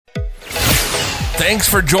Thanks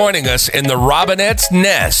for joining us in the Robinette's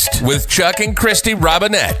Nest with Chuck and Christy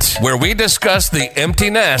Robinette, where we discuss the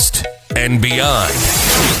empty nest and beyond.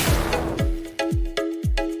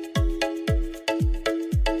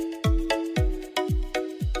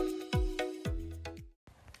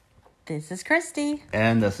 This is Christy.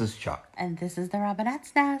 And this is Chuck. And this is the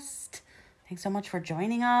Robinette's Nest. Thanks so much for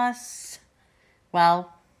joining us.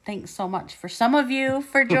 Well, thanks so much for some of you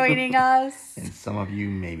for joining us. And some of you,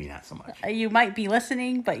 maybe not so much. You might be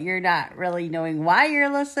listening, but you're not really knowing why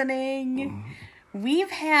you're listening. We've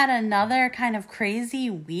had another kind of crazy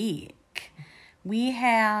week. We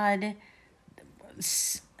had...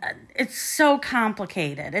 It's so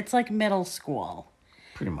complicated. It's like middle school.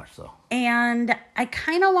 Pretty much so. And I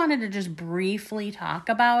kind of wanted to just briefly talk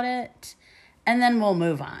about it, and then we'll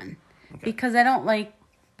move on. Okay. Because I don't like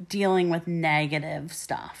dealing with negative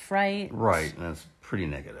stuff, right? Right, and it's pretty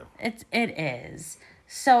negative. It is.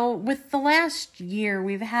 So with the last year,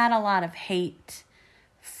 we've had a lot of hate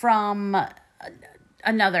from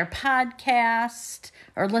another podcast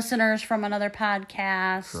or listeners from another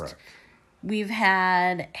podcast. Correct. We've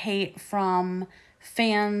had hate from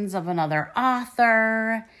fans of another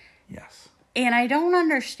author. Yes. And I don't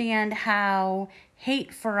understand how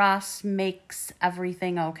hate for us makes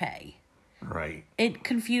everything okay. Right. It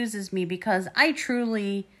confuses me because I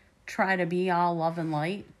truly try to be all love and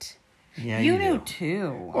light. Yeah, you do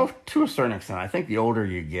too. Well, to a certain extent. I think the older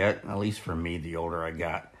you get, at least for me, the older I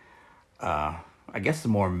got, I guess the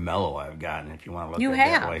more mellow I've gotten, if you want to look at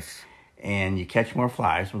it that way. And you catch more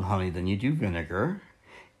flies with honey than you do vinegar.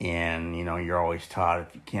 And, you know, you're always taught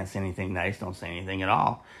if you can't say anything nice, don't say anything at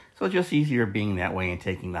all. So it's just easier being that way and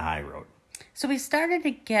taking the high road. So we started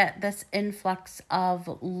to get this influx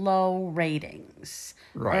of low ratings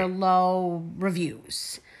or low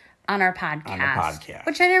reviews on our podcast.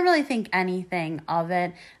 Which I didn't really think anything of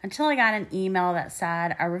it until I got an email that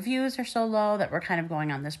said our reviews are so low that we're kind of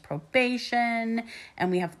going on this probation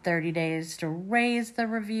and we have 30 days to raise the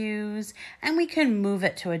reviews and we can move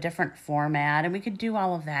it to a different format and we could do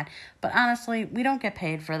all of that. But honestly, we don't get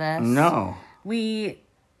paid for this. No. We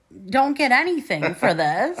don't get anything for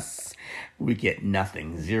this. We get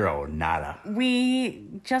nothing. Zero. Nada. We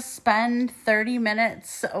just spend 30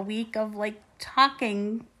 minutes a week of like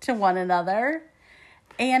talking to one another.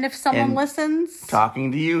 And if someone listens...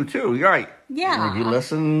 Talking to you too. You're right. Yeah. And if you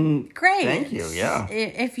listen... Great. Thank you. Yeah.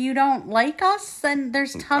 If you don't like us, then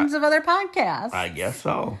there's tons of other podcasts. I guess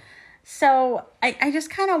so. So I just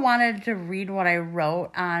kind of wanted to read what I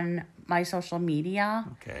wrote on my social media.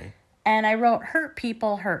 Okay. And I wrote, hurt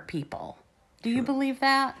people hurt people. Do you believe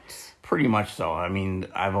that? Pretty much so. I mean,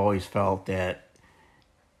 I've always felt that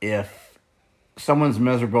if someone's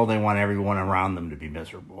miserable, they want everyone around them to be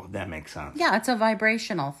miserable. If that makes sense. Yeah, it's a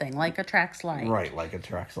vibrational thing, like attracts like. Right, like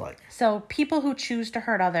attracts like. So people who choose to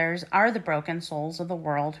hurt others are the broken souls of the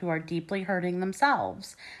world who are deeply hurting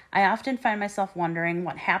themselves. I often find myself wondering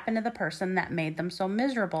what happened to the person that made them so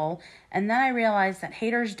miserable, and then I realize that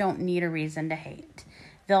haters don't need a reason to hate.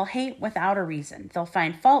 They'll hate without a reason. They'll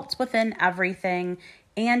find faults within everything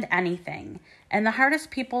and anything. And the hardest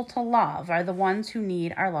people to love are the ones who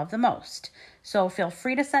need our love the most. So feel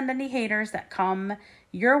free to send any haters that come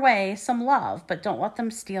your way some love, but don't let them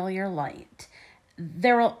steal your light.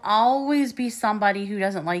 There will always be somebody who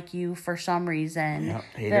doesn't like you for some reason. Yep,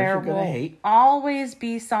 haters there are gonna hate. Always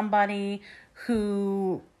be somebody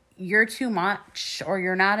who you're too much or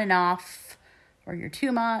you're not enough or you're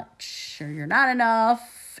too much or you're not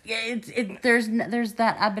enough. There's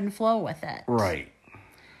that ebb and flow with it. Right.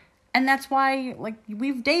 And that's why, like,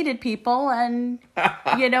 we've dated people and,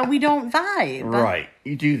 we don't vibe. Right.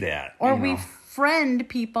 You do that. Or we friend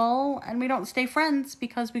people and we don't stay friends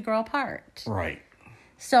because we grow apart. Right.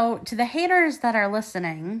 So to the haters that are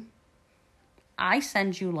listening, I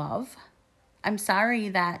send you love. I'm sorry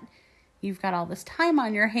that you've got all this time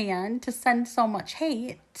on your hand to send so much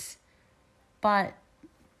hate. But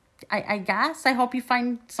I guess I hope you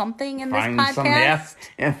find something in this podcast.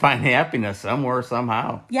 And find happiness somewhere,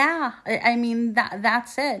 somehow. Yeah. I mean,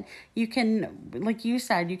 that's it. You can, like you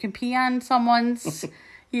said, you can pee on someone's,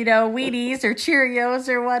 Wheaties or Cheerios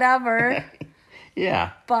or whatever.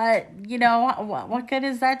 Yeah. But, what good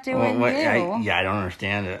is that doing you? I don't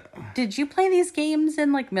understand it. Did you play these games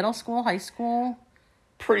in, like, middle school, high school?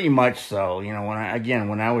 Pretty much so. When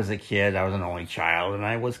I was a kid, I was an only child, and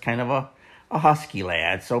I was kind of a husky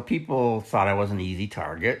lad, so people thought I was an easy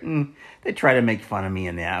target, and they tried to make fun of me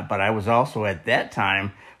in that, but I was also, at that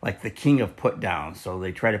time, like the king of put down, so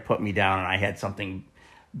they tried to put me down, and I had something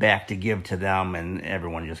back to give to them, and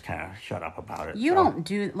everyone just kind of shut up about it. You don't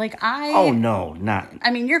do, Oh, no, not...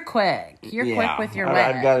 I mean, you're quick. You're quick with your wit.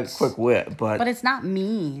 I've got a quick wit, but... But it's not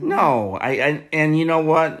mean. No, and you know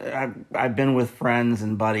what? I've been with friends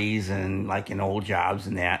and buddies and, in old jobs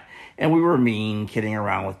and that, and we were mean, kidding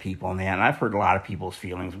around with people and that, and I've hurt a lot of people's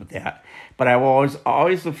feelings with that. But I was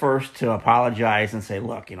always the first to apologize and say,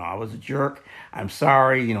 look, I was a jerk. I'm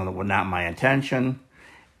sorry, that was not my intention.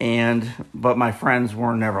 But my friends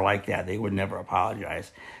were never like that. They would never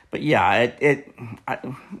apologize. But yeah,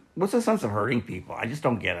 what's the sense of hurting people? I just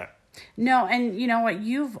don't get it. No, and you know what?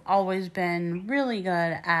 You've always been really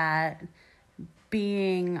good at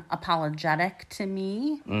being apologetic to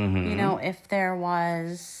me. Mm-hmm. If there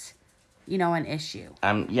was, an issue.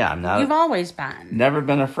 I'm not. You've always been. Never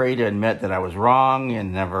been afraid to admit that I was wrong,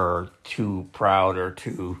 and never too proud or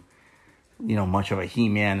too... much of a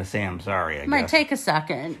He-Man to say I'm sorry, I guess. Might take a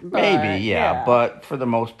second. But, maybe, yeah, but for the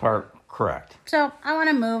most part, correct. So I want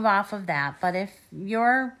to move off of that, but if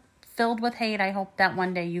you're filled with hate, I hope that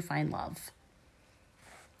one day you find love.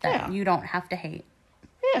 That you don't have to hate.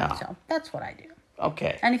 Yeah. So that's what I do.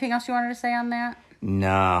 Okay. Anything else you wanted to say on that?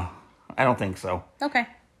 No, I don't think so. Okay.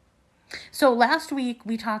 So last week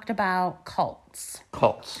we talked about cults.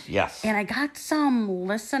 Cults, yes. And I got some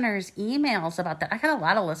listeners' emails about that. I got a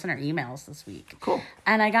lot of listener emails this week. Cool.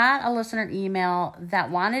 And I got a listener email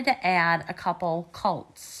that wanted to add a couple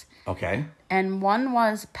cults. Okay. And one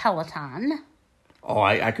was Peloton. Oh,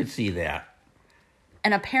 I could see that.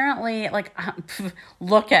 And apparently,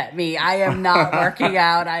 look at me. I am not working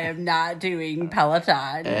out. I am not doing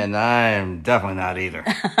Peloton. And I'm definitely not either.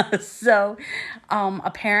 So,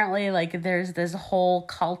 apparently, there's this whole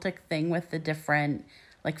cultic thing with the different,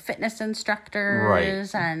 fitness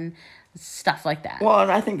instructors and stuff like that. Well,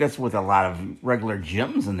 I think that's with a lot of regular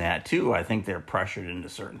gyms and that, too. I think they're pressured into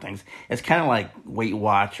certain things. It's kind of like Weight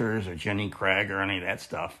Watchers or Jenny Craig or any of that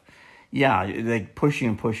stuff. Yeah, they push you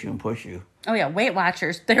and push you and push you. Oh, yeah, Weight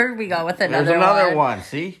Watchers. There we go with another one. There's another one.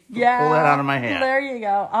 See? Yeah. Pull that out of my hat. There you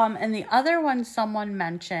go. And the other one someone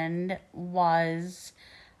mentioned was,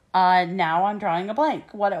 now I'm drawing a blank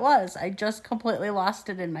what it was. I just completely lost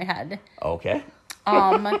it in my head. Okay.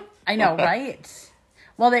 I know, right?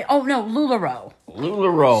 Well, LuLaRoe.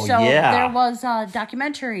 LuLaRoe, so yeah. There was a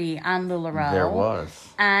documentary on LuLaRoe. There was.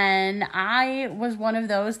 And I was one of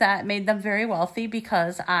those that made them very wealthy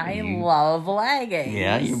because I love leggings.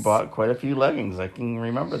 Yeah, you bought quite a few leggings. I can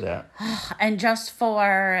remember that. And just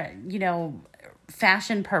for,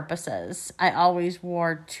 fashion purposes, I always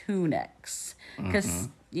wore tunics. Because,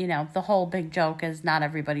 the whole big joke is not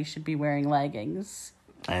everybody should be wearing leggings.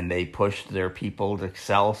 And they pushed their people to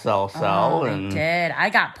sell. Oh, they did.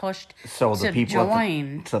 I got pushed so to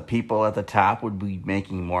join. The people at the top would be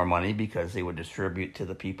making more money because they would distribute to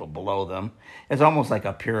the people below them. It's almost like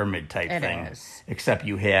a pyramid type thing. It is. Except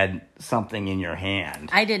you had something in your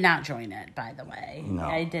hand. I did not join it, by the way. No.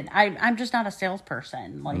 I did. I'm just not a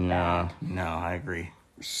salesperson like that. No, I agree.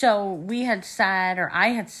 So we had said, or I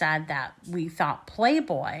had said that we thought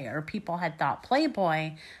Playboy, or people had thought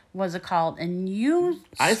Playboy was a cult, and you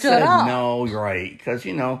stood up. No, you're right. Because,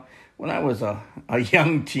 when I was a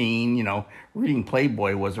young teen, reading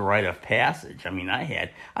Playboy was a rite of passage. I mean,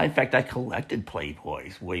 in fact, I collected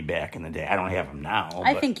Playboys way back in the day. I don't have them now.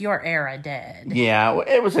 I think your era did. Yeah,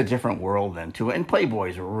 it was a different world then, too. And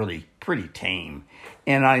Playboys were really pretty tame.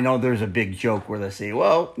 And I know there's a big joke where they say,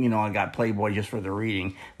 well, I got Playboy just for the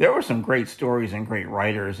reading. There were some great stories and great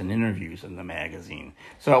writers and interviews in the magazine.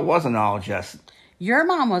 So it wasn't all just... Your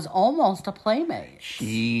mom was almost a Playmate.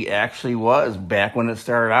 She actually was. Back when it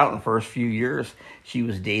started out in the first few years, she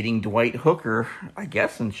was dating Dwight Hooker, I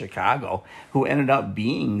guess in Chicago, who ended up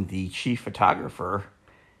being the chief photographer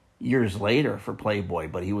years later for Playboy.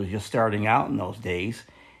 But he was just starting out in those days.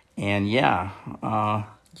 And yeah...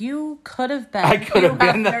 you could have been. I could have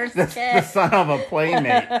been the son of a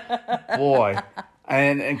Playmate. Boy.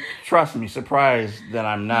 And trust me, surprised that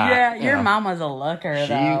I'm not. Yeah, your mom was a looker,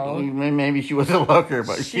 though. Maybe she was a looker,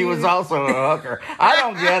 but she was also a hooker. I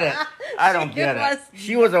don't get it. I don't get it.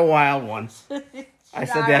 She was a wild one. I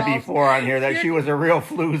said that before on here, that she was a real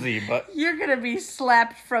floozy, but... You're going to be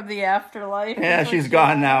slapped from the afterlife. Yeah, she's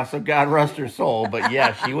gone now, so God rest her soul. But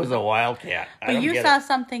yeah, she was a wildcat. But you saw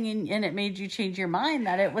something and it made you change your mind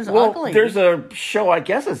that it was ugly. There's a show, I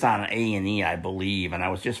guess it's on A&E, I believe, and I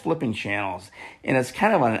was just flipping channels. And it's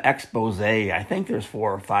kind of an expose. I think there's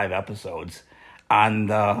 4 or 5 episodes on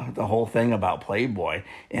the whole thing about Playboy.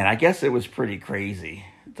 And I guess it was pretty crazy,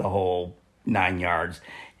 the whole 9 yards.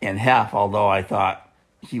 And although I thought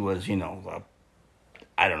he was, the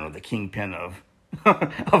kingpin of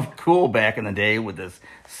of cool back in the day with his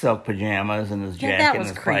silk pajamas and his jacket. That was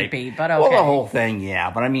and his creepy, pipe. but okay. Well, the whole thing,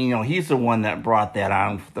 yeah. But I mean, he's the one that brought that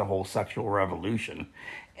on for the whole sexual revolution.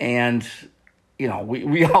 And,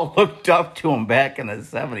 we all looked up to him back in the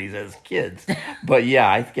 70s as kids. But yeah,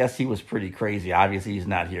 I guess he was pretty crazy. Obviously, he's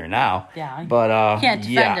not here now. Yeah. But can't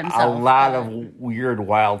defend himself, a lot of weird,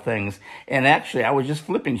 wild things. And actually, I was just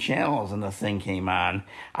flipping channels and this thing came on.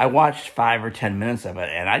 I watched 5 or 10 minutes of it,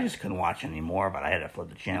 and I just couldn't watch any more. But I had to flip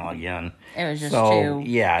the channel again. It was just too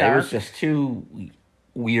dark. It was just too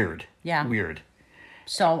weird. Yeah. Weird.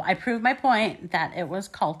 So I proved my point that it was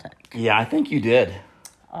cultic. Yeah, I think you did.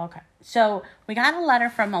 Okay. So we got a letter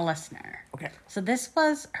from a listener. Okay. So this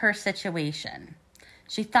was her situation.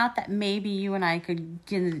 She thought that maybe you and I could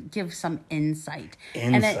give some insight.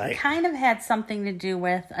 And it kind of had something to do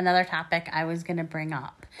with another topic I was going to bring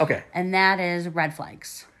up. Okay. And that is red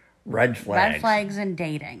flags. Red flags. Red flags and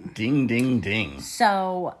dating. Ding, ding, ding.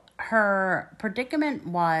 So her predicament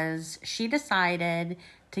was she decided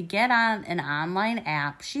to get on an online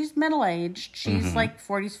app. She's middle-aged. She's like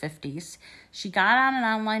 40s, 50s. She got on an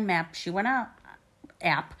online map. She went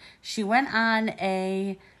on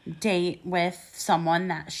a date with someone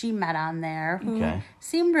that she met on there who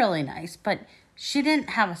seemed really nice, but she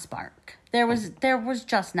didn't have a spark. There was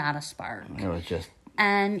just not a spark. It was just,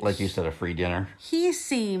 and like you said, a free dinner. He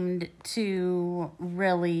seemed to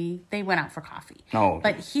really, they went out for coffee. Oh. Okay.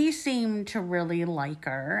 But he seemed to really like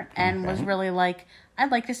her and was really like, I'd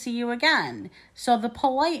like to see you again. So the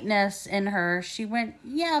politeness in her, she went,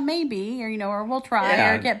 yeah, maybe, or we'll try,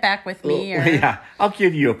 or get back with me. Or, yeah, I'll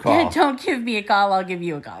give you a call. Don't give me a call, I'll give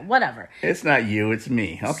you a call. Whatever. It's not you, it's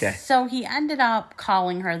me. Okay. So he ended up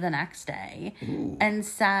calling her the next day and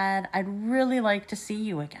said, I'd really like to see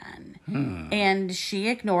you again. And she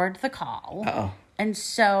ignored the call. Uh-oh. And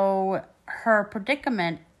so her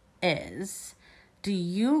predicament is, do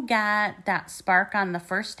you get that spark on the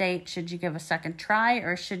first date? Should you give a second try,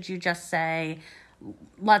 or should you just say,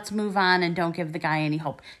 let's move on and don't give the guy any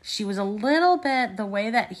hope? She was a little bit, the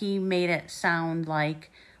way that he made it sound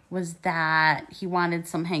like was that he wanted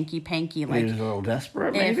some hanky-panky. Like, he was a little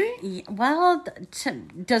desperate, maybe?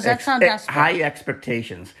 Does that sound desperate? High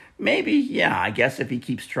expectations. Maybe, yeah, I guess if he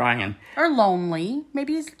keeps trying. Or lonely.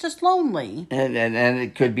 Maybe he's just lonely. And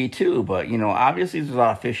it could be too, but, obviously there's a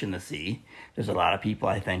lot of fish in the sea. There's a lot of people,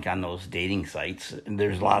 I think, on those dating sites. And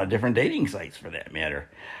there's a lot of different dating sites, for that matter.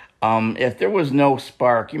 If there was no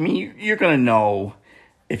spark, you're going to know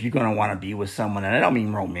if you're going to want to be with someone. And I don't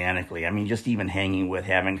mean romantically. I mean, just even hanging with,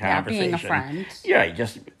 having conversation. Being a friend. Yeah,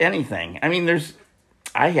 just anything. I mean,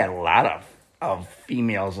 I had a lot of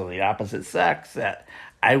females of the opposite sex that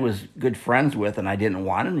I was good friends with, and I didn't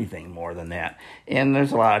want anything more than that. And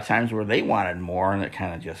there's a lot of times where they wanted more, and it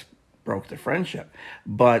kind of just broke the friendship.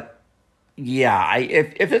 But yeah,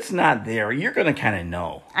 if it's not there, you're going to kind of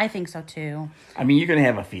know. I think so too. I mean, you're going to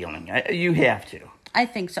have a feeling. You have to. I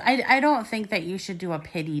think so. I don't think that you should do a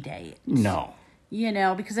pity date. No.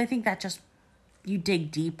 Because I think that just, you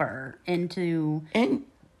dig deeper into... And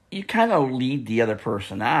you kind of lead the other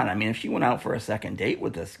person on. I mean, if she went out for a second date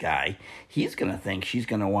with this guy, he's going to think she's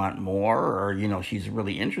going to want more, or, she's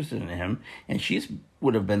really interested in him. And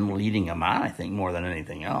would have been leading him on, I think, more than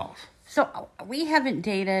anything else. So we haven't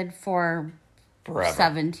dated for forever.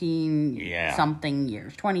 17 something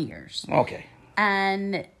years, 20 years. Okay.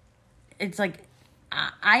 And it's like,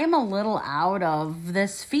 I am a little out of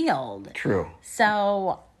this field. True.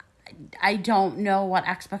 So I don't know what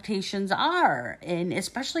expectations are,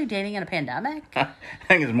 especially dating in a pandemic. I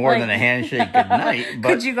think it's more than a handshake good night. But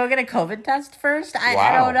could you go get a COVID test first? Wow.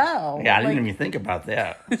 I don't know. Yeah, I didn't even think about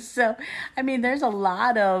that. So, there's a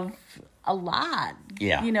lot.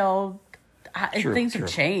 Yeah. Things have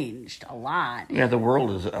changed a lot. Yeah, the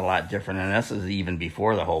world is a lot different, and this is even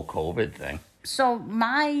before the whole COVID thing. So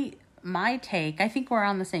my take, I think we're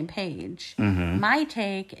on the same page. Mm-hmm. My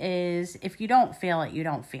take is, if you don't feel it, you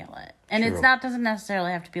don't feel it. And doesn't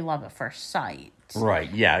necessarily have to be love at first sight.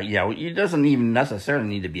 Right, yeah. It doesn't even necessarily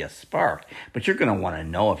need to be a spark, but you're going to want to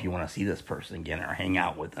know if you want to see this person again, or hang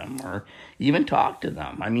out with them, or even talk to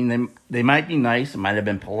them. I mean, they might be nice, it might have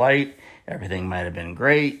been polite, everything might have been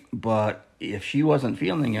great, but if she wasn't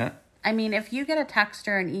feeling it... if you get a text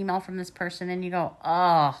or an email from this person and you go,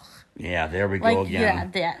 ugh... Yeah, there we go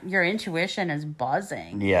again. Yeah, your intuition is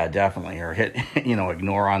buzzing. Yeah, definitely. Or hit,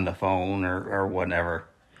 ignore on the phone or whatever.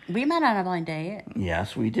 We met on a blind date.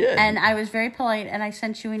 Yes, we did. And I was very polite, and I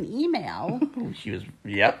sent you an email. She was,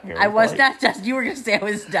 yep. I was not desperate. You were going to say I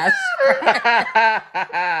was desperate.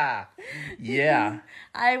 Yeah.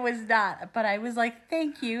 I was not, but I was like,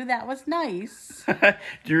 thank you. That was nice. Do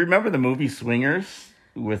you remember the movie Swingers?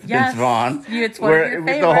 with Vince Vaughn. It's one of your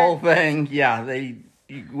favorite. The whole thing, yeah, they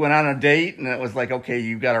went on a date, and it was like, okay,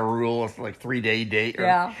 you got a rule. It's like 3-day date.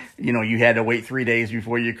 Or, you had to wait 3 days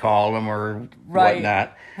before you call them or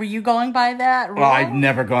whatnot. Were you going by that rule? Well, I've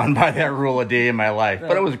never gone by that rule a day in my life,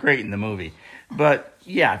 but it was great in the movie. But,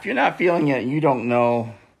 yeah, if you're not feeling it, you don't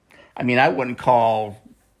know. I mean, I wouldn't call.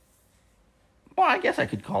 Well, I guess I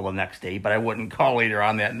could call the next day, but I wouldn't call later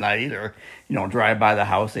on that night or, drive by the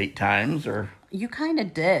house 8 times or. You kind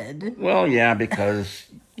of did. Well, yeah, because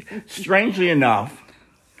strangely enough,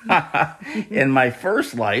 in my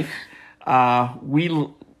first life, I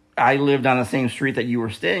lived on the same street that you were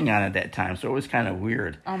staying on at that time, so it was kind of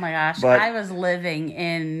weird. Oh my gosh, but I was living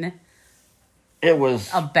in. It was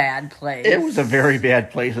a bad place. It was a very bad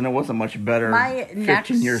place, and it wasn't much better. My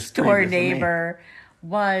next door neighbor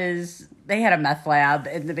they had a meth lab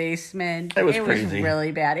in the basement. It was crazy. It was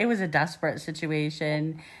really bad. It was a desperate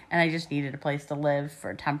situation, and I just needed a place to live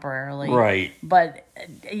for temporarily. Right. But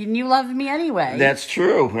you loved me anyway. That's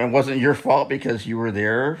true. It wasn't your fault because you were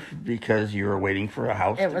there, because you were waiting for a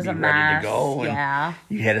house to be ready to go. And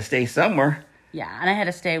you had to stay somewhere. Yeah, and I had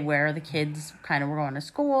to stay where the kids kind of were going to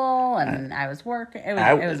school, and I was working. It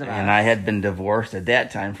was a mess. And I had been divorced at that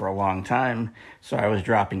time for a long time, so I was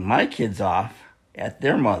dropping my kids off at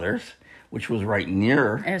their mother's, which was right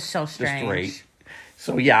near. It was so strange.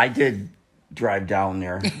 So yeah, I did drive down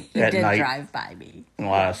there at night. You did drive by me. A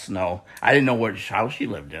lot of snow. I didn't know which house she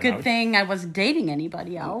lived in. Good thing I wasn't dating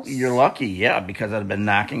anybody else. You're lucky, yeah, because I'd been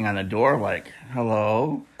knocking on the door like,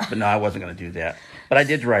 hello. But no, I wasn't going to do that. But I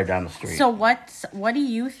did drive down the street. So what do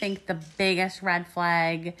you think the biggest red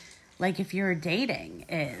flag, like if you're dating,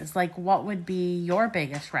 is? Like what would be your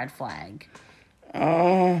biggest red flag?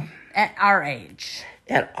 At our age.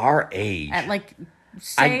 At our age. At like,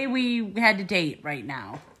 say we had to date right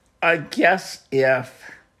now. I guess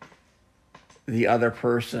if the other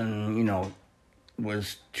person,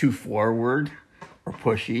 was too forward or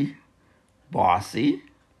pushy, bossy.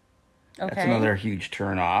 Okay. That's another huge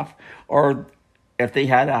turn off. Or if they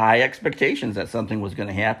had high expectations that something was going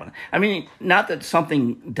to happen. I mean, not that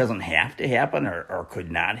something doesn't have to happen or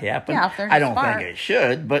could not happen. Yeah, if there's I don't think it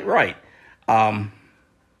should, but right.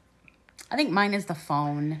 I think mine is the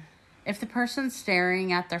phone. If the person's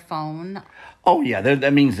staring at their phone. Oh yeah,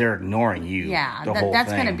 that means they're ignoring you. Yeah,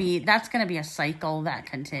 that's gonna be a cycle that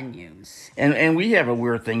continues. And we have a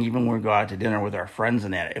weird thing even when we go out to dinner with our friends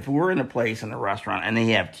and that. If we're in a place in a restaurant and they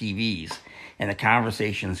have TVs and the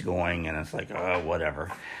conversation's going and it's like, oh,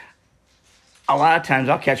 whatever. A lot of times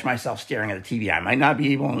I'll catch myself staring at the TV. I might not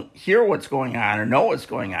be able to hear what's going on or know what's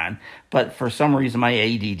going on, but for some reason my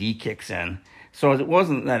ADD kicks in. So it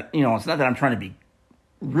wasn't that, it's not that I'm trying to be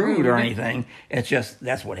rude or anything. It's just,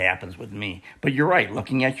 that's what happens with me. But you're right.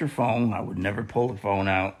 Looking at your phone, I would never pull the phone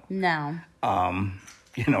out. No.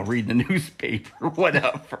 Read the newspaper,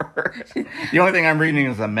 whatever. The only thing I'm reading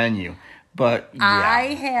is a menu. But, yeah.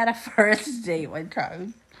 I had a first date with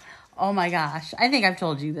Charles. Oh, my gosh. I think I've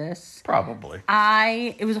told you this. Probably.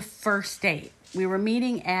 It was a first date. We were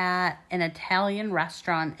meeting at an Italian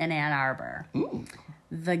restaurant in Ann Arbor. Ooh.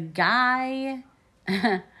 The guy,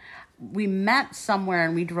 we met somewhere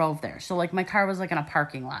and we drove there. So, like, my car was, like, in a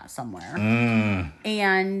parking lot somewhere.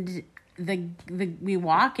 And we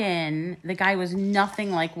walk in, the guy was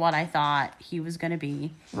nothing like what I thought he was going to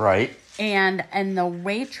be. Right. And the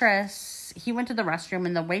waitress, he went to the restroom,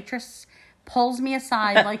 and the waitress pulls me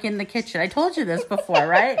aside, like, in the kitchen. I told you this before,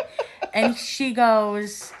 right? And she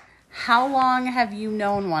goes, how long have you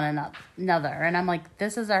known one another? And I'm like,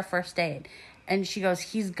 this is our first date. And she goes,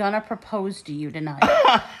 he's going to propose to you tonight.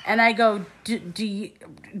 And I go, do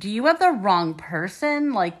you have the wrong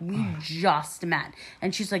person? Like, we just met.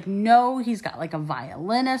 And she's like, no, he's got, like, a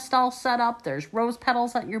violinist all set up. There's rose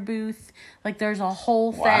petals at your booth. Like, there's a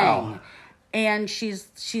whole thing. And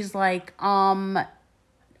she's like, I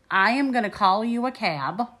am going to call you a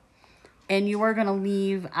cab, and you are going to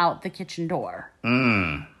leave out the kitchen door.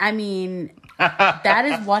 I mean, that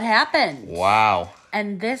is what happened. Wow.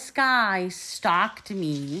 And this guy stalked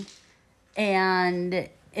me, and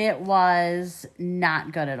it was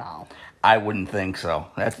not good at all. I wouldn't think so.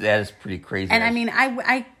 That is pretty crazy. And I mean,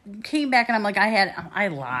 I came back and I'm like, I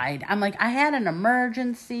lied. I'm like, I had an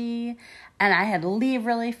emergency, and I had to leave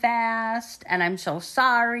really fast, and I'm so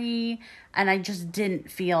sorry, and I just didn't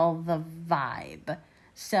feel the vibe.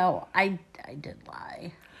 So I did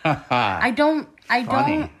lie. I don't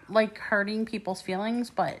like hurting people's feelings,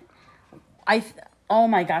 but Oh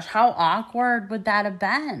my gosh, how awkward would that have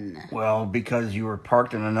been? Well, because you were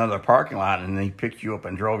parked in another parking lot and they picked you up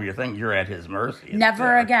and drove you. Think you're at his mercy.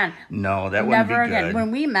 Never again. No, that wouldn't be good. Never again.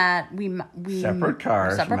 When we met, we separate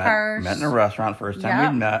cars. Cars. Met in a restaurant first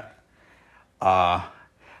time we'd met.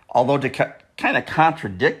 Although to kind of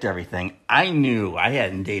contradict everything, I knew I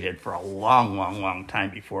hadn't dated for a long, long, long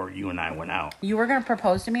time before you and I went out. You were going to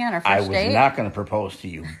propose to me on our first date? I was not going to propose to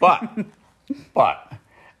you, but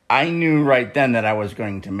I knew right then that I was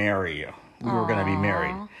going to marry you. We were going to be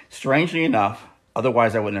married. Strangely enough,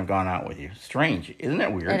 otherwise I wouldn't have gone out with you. Strange. Isn't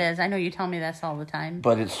that weird? It is. I know you tell me this all the time.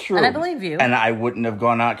 But it's true. And I believe you. And I wouldn't have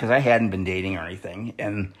gone out because I hadn't been dating or anything.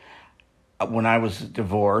 And when I was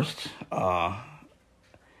divorced,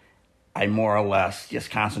 I more or less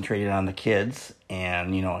just concentrated on the kids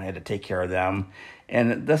and, I had to take care of them.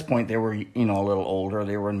 And at this point, they were, a little older.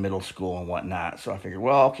 They were in middle school and whatnot. So I figured,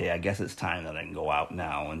 well, okay, I guess it's time that I can go out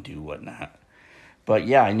now and do whatnot. But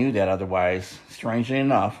yeah, I knew that otherwise, strangely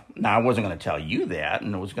enough. Now, I wasn't going to tell you that,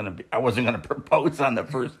 and I wasn't going to propose on the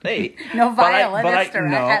first date. No violinist or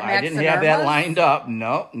no, I didn't have that lined up.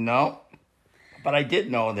 No. But I did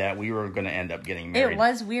know that we were going to end up getting married. It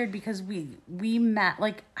was weird because we met,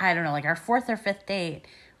 I don't know, our fourth or fifth date,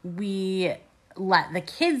 we let the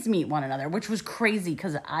kids meet one another, which was crazy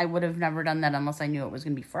because I would have never done that unless I knew it was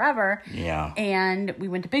going to be forever. Yeah. And we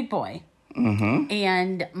went to Big Boy. Mm-hmm.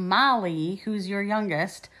 And Molly, who's your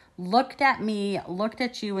youngest, looked at me, looked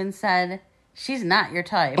at you, and said, "She's not your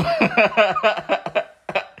type."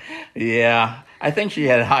 Yeah. I think she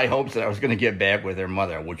had high hopes that I was going to get back with her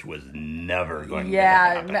mother, which was never going to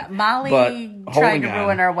happen. Yeah, Molly tried to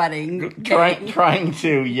ruin our wedding. Trying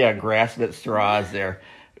to, grasp at straws there.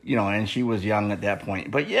 And she was young at that point.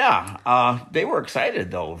 But they were excited,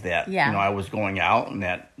 though, that, I was going out and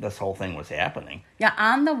that this whole thing was happening. Yeah,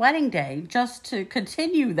 on the wedding day, just to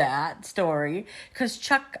continue that story, because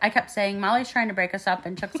Chuck, I kept saying, Molly's trying to break us up,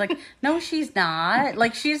 and Chuck's like, no, she's not.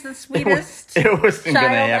 She's the sweetest it wasn't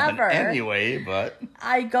going to happen ever. Anyway, but...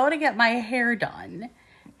 I go to get my hair done,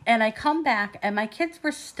 and I come back, and my kids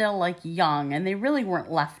were still, young, and they really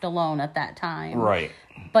weren't left alone at that time. Right.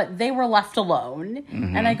 But they were left alone.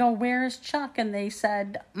 Mm-hmm. And I go, where's Chuck? And they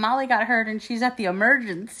said, Molly got hurt and she's at the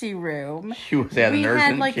emergency room. She was at an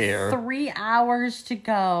urgent care. We had 3 hours to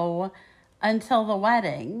go until the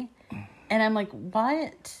wedding. And I'm like,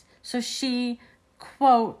 what? So she,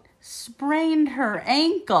 quote, sprained her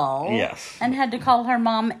ankle. Yes. And had to call her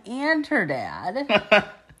mom and her dad.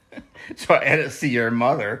 So I had to see her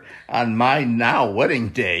mother on my now wedding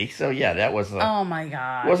day. So that was oh my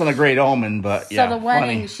gosh. Wasn't a great omen, but so the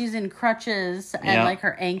wedding, funny. She's in crutches and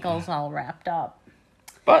her ankle's all wrapped up.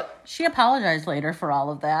 But she apologized later for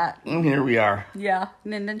all of that. And here we are. Yeah,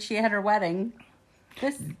 and then she had her wedding.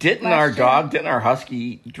 Didn't our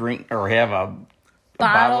husky drink or have a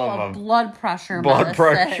bottle of blood pressure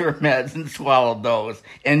meds and swallowed those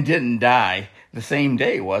and didn't die? The same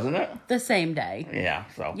day, wasn't it? The same day. Yeah,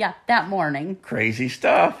 so. Yeah, that morning. Crazy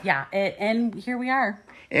stuff. Yeah, and here we are.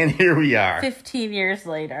 15 years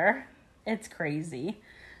later. It's crazy.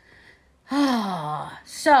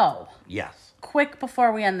 So. Yes. Quick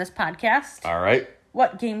before we end this podcast. All right.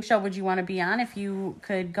 What game show would you want to be on if you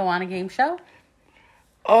could go on a game show?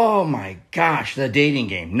 Oh my gosh, the dating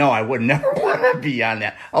game. No, I would never want to be on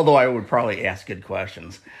that. Although I would probably ask good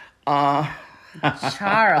questions.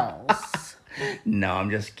 Charles. No,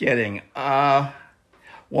 I'm just kidding. Well,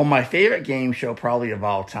 my favorite game show probably of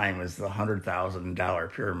all time is the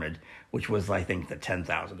 $100,000 Pyramid, which was, I think, the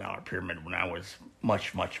 $10,000 Pyramid when I was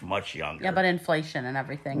much, much, much younger. Yeah, but inflation and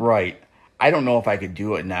everything. Right. I don't know if I could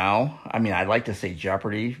do it now. I mean, I'd like to say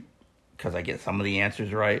Jeopardy because I get some of the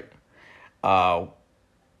answers right.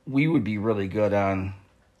 We would be really good on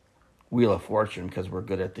Wheel of Fortune because we're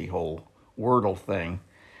good at the whole Wordle thing.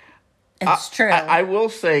 It's true. I will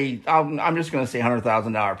say, I'm just going to say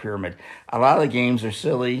 $100,000 Pyramid. A lot of the games are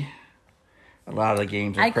silly. A lot of the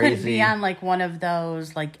games are crazy. I could be on one of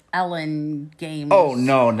those Ellen games. Oh,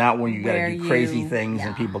 no, not when you got to do crazy things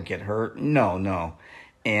and people get hurt. No.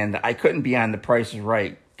 And I couldn't be on The Price is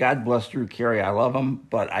Right. God bless Drew Carey. I love him,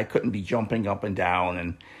 but I couldn't be jumping up and down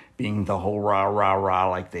and being the whole rah, rah, rah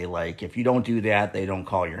like they like. If you don't do that, they don't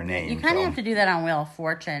call your name. You kind of have to do that on Wheel of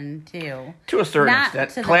Fortune, too. To a certain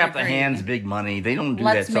extent. Clap the hands, big money. They don't do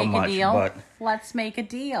that so much. But let's make a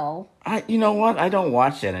deal. You know what? I don't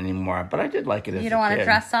watch that anymore, but I did like it as a kid. You don't want to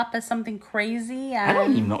dress up as something crazy? I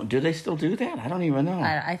don't even know. Do they still do that? I don't even know.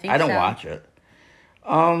 I think so. I don't watch it.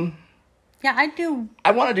 Yeah, I do.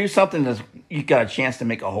 I want to do something that's you got a chance to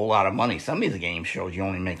make a whole lot of money. Some of these game shows you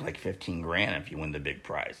only make $15,000 if you win the big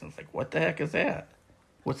prize, and it's what the heck is that?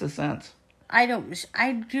 What's the sense? I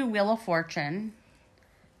do Wheel of Fortune.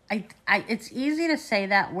 It's easy to say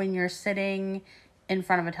that when you're sitting in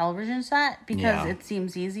front of a television set because it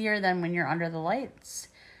seems easier than when you're under the lights.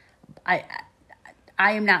 I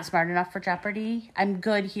am not smart enough for Jeopardy. I'm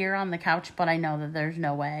good here on the couch, but I know that there's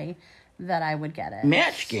no way that I would get it.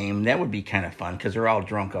 Match game, that would be kind of fun because they're all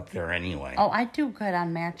drunk up there anyway. Oh, I do good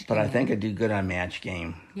on match game. But I think I do good on match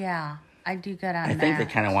game. Yeah, I do good on I think they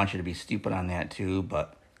kind of want you to be stupid on that too,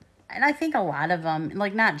 but... And I think a lot of them,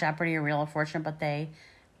 like not Jeopardy or Wheel of Fortune, but they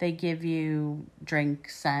give you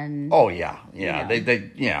drinks and... Oh, yeah.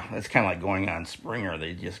 It's kind of like going on Springer.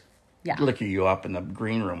 They just liquor you up in the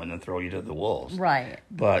green room and then throw you to the wolves. Right.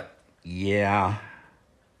 But, yeah...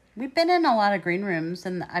 We've been in a lot of green rooms,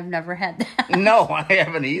 and I've never had that. No, I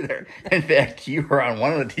haven't either. In fact, you were on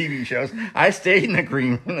one of the TV shows. I stayed in the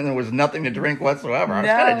green room, and there was nothing to drink whatsoever. I was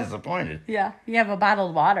kind of disappointed. Yeah, you have a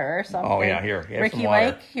bottled water or something. Oh, yeah, here. Ricky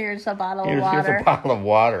Lake, here's a bottle of water. Here's a bottle of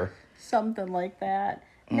water. Something like that.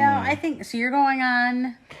 No, I think, so you're going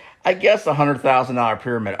on... I guess a $100,000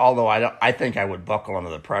 pyramid, although I think I would buckle under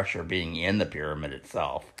the pressure being in the pyramid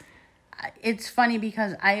itself. It's funny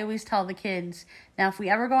because I always tell the kids, now if we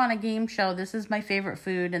ever go on a game show, this is my favorite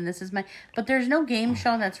food and this is my... But there's no game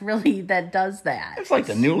show that does that. It's like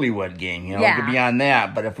the Newlywed Game, you could be on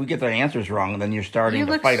that, but if we get the answers wrong, then you're starting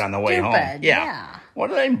to fight on the way home. Yeah.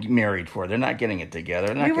 What are they married for? They're not getting it together.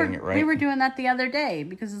 They're not getting it right. We were doing that the other day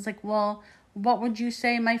because it's like, well, what would you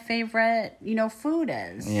say my favorite, food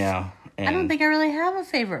is? Yeah. I don't think I really have a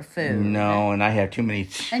favorite food. No, and I have too many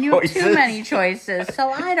choices. And you have too many choices,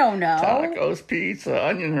 so I don't know. Tacos, pizza,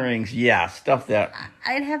 onion rings, stuff that...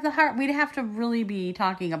 I'd have the heart. We'd have to really be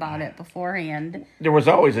talking about it beforehand. There was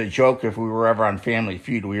always a joke if we were ever on Family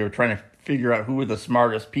Feud. We were trying to figure out who were the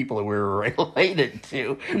smartest people that we were related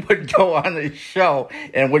to would go on the show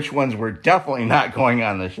and which ones were definitely not going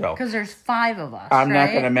on the show. Because there's 5 of us, I'm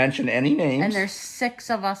not going to mention any names. And there's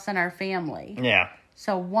 6 of us in our family. Yeah.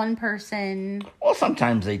 So one person... Well,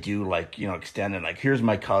 sometimes they do, extended, here's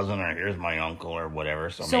my cousin or here's my uncle or whatever.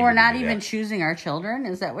 So we're not even choosing our children?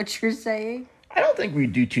 Is that what you're saying? I don't think we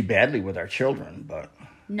do too badly with our children, but...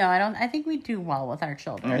 No, I don't. I think we do well with our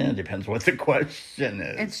children. It depends what the question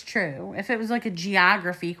is. It's true. If it was like a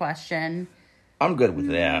geography question... I'm good with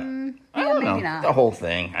that. I don't know. Not. The whole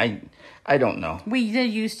thing. I don't know. We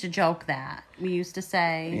did used to joke that. We used to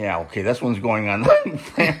say... Yeah, okay, this one's going on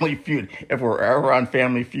Family Feud. If we're ever on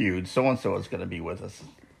Family Feud, so-and-so is going to be with us.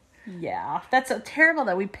 Yeah, that's terrible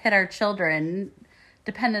that we pit our children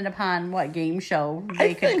dependent upon what game show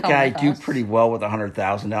they could come with us. I think I do pretty well with a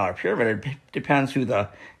 $100,000 pyramid. It depends who the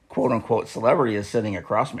quote-unquote celebrity is sitting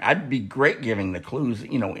across me. I'd be great giving the clues,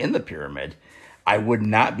 in the pyramid. I would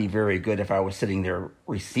not be very good if I was sitting there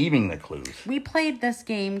receiving the clues. We played this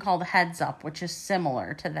game called Heads Up, which is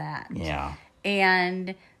similar to that. Yeah.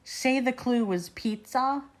 And say the clue was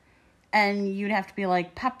pizza, and you'd have to be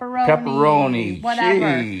like, pepperoni,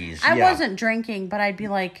 whatever. Cheese. I wasn't drinking, but I'd be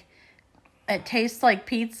like, it tastes like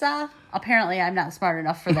pizza? Apparently, I'm not smart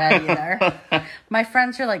enough for that either. My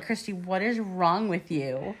friends are like, Christy, what is wrong with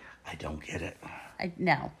you? I don't get it.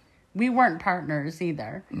 No. We weren't partners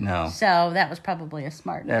either. No. So that was probably a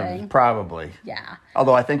smart thing. Probably. Yeah.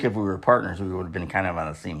 Although I think if we were partners, we would have been kind of on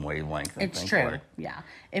the same wavelength. It's true. Yeah.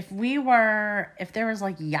 If there was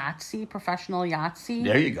like Yahtzee, professional Yahtzee.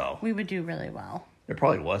 There you go. We would do really well. There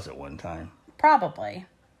probably was at one time. Probably.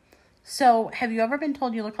 So have you ever been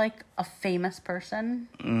told you look like a famous person?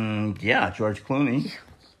 Yeah, George Clooney.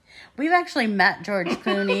 We've actually met George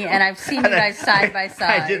Clooney, and I've seen you guys side by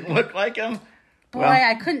side. I didn't look like him? Boy,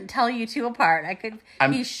 I couldn't tell you 2 apart.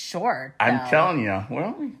 He's short. Though. I'm telling you.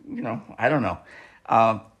 Well, I don't know.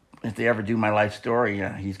 If they ever do my life story,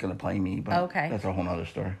 he's going to play me. But that's a whole other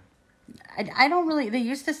story. I don't really... They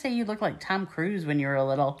used to say you look like Tom Cruise when you were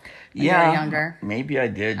little. When you were younger. Maybe I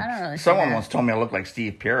did. I don't really Someone once told me I looked like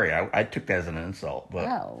Steve Perry. I took that as an insult.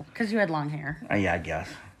 But, because you had long hair. Yeah, I guess.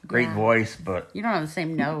 Great voice, but... You don't have the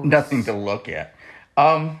same nose. Nothing to look at.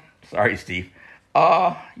 Sorry, Steve.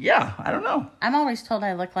 Yeah, I don't know. I'm always told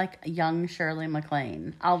I look like young Shirley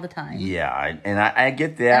MacLaine all the time. Yeah, I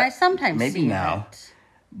get that. And I sometimes maybe see now, it.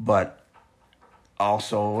 But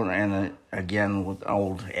also, and again with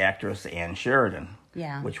old actress Ann Sheridan.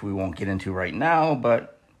 Yeah. Which we won't get into right now,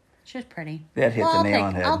 but she's pretty. That hit the nail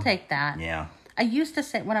on the head. I'll take that. Yeah. I used to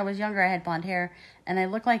say when I was younger I had blonde hair, and I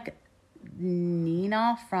look like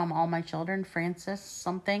Nina from All My Children, Frances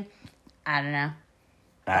something. I don't know.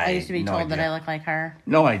 I used to be told that I look like her.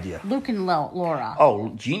 No idea. Luke and Laura. Oh,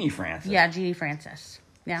 Jeannie Francis. Yeah, Jeannie Francis.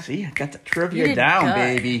 Yeah. See, I got the trivia down,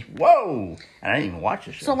 baby. Whoa! And I didn't even watch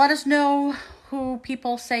the show. So let us know who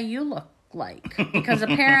people say you look like. Because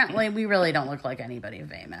apparently we really don't look like anybody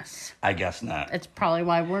famous. I guess not. It's probably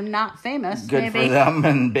why we're not famous. Good for them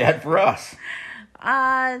and bad for us.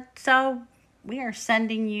 So we are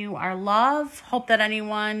sending you our love. Hope that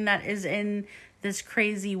anyone that is in this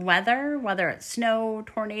crazy weather, whether it's snow,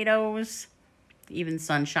 tornadoes, even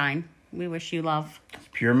sunshine, we wish you love. It's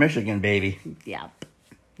pure Michigan, baby. Yep.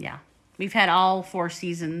 Yeah. We've had all 4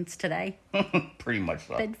 seasons today. Pretty much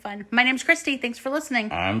so. Been fun. My name's Christy. Thanks for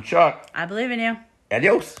listening. I'm Chuck. I believe in you.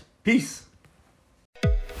 Adios. Peace.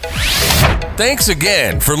 Thanks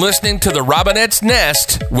again for listening to the Robinette's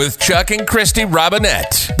Nest with Chuck and Christy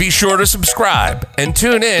Robinette. Be sure to subscribe and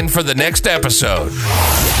tune in for the next episode.